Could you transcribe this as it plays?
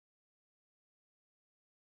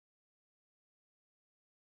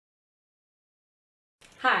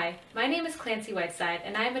Hi, my name is Clancy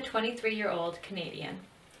and I am a 23-year-old Canadian.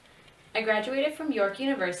 I graduated from York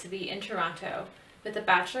University in Toronto with a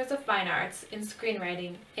Bachelor's of Fine Arts in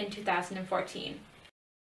Screenwriting in 2014.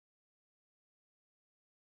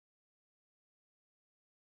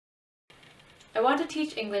 I want to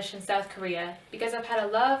teach English in South Korea because I've had a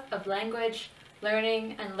love of language,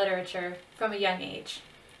 learning, and literature from a young age.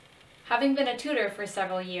 Having been a tutor for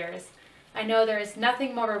several years, I know there is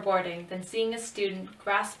nothing more rewarding than seeing a student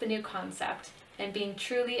grasp a new concept and being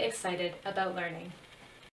truly excited about learning.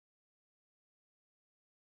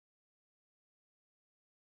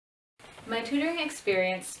 My tutoring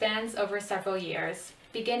experience spans over several years,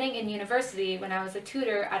 beginning in university when I was a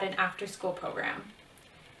tutor at an after-school program.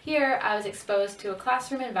 Here, I was exposed to a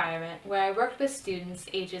classroom environment where I worked with students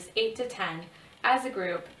ages 8 to 10 as a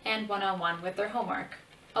group and one-on-one with their homework.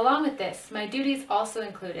 Along with this, my duties also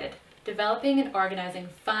included developing and organizing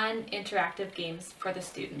fun, interactive games for the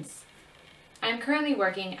students. I am currently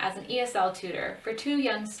working as an ESL tutor for 2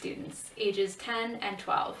 young students, ages 10 and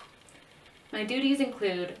 12. My duties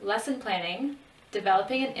include lesson planning,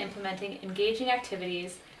 developing and implementing engaging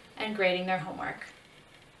activities, and grading their homework.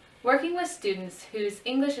 Working with students whose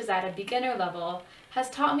English is at a beginner level has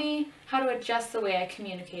taught me how to adjust the way I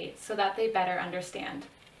communicate so that they better understand.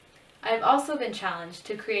 I have also been challenged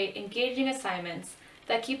to create engaging assignments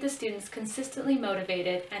that keep the students consistently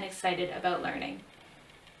motivated and excited about learning.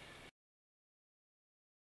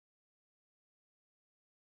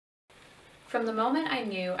 From the moment I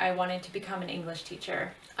knew I wanted to become an English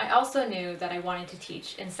teacher, I also knew that I wanted to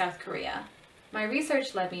teach in South Korea. My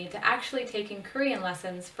research led me to actually taking Korean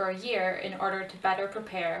lessons for a year in order to better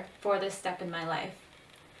prepare for this step in my life.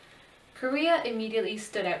 Korea immediately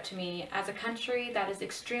stood out to me as a country that is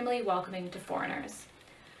extremely welcoming to foreigners.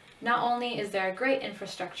 Not only is there a great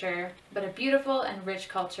infrastructure, but a beautiful and rich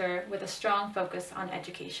culture with a strong focus on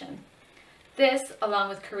education. This, along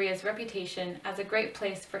with Korea's reputation as a great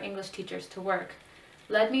place for English teachers to work,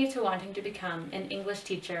 led me to wanting to become an English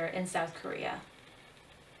teacher in South Korea.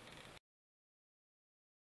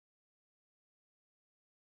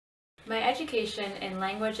 My education in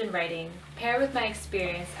language and writing, paired with my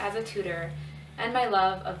experience as a tutor and my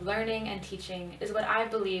love of learning and teaching, is what I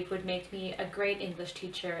believe would make me a great English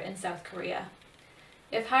teacher in South Korea.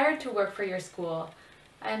 If hired to work for your school,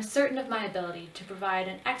 I am certain of my ability to provide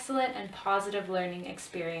an excellent and positive learning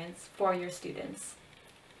experience for your students.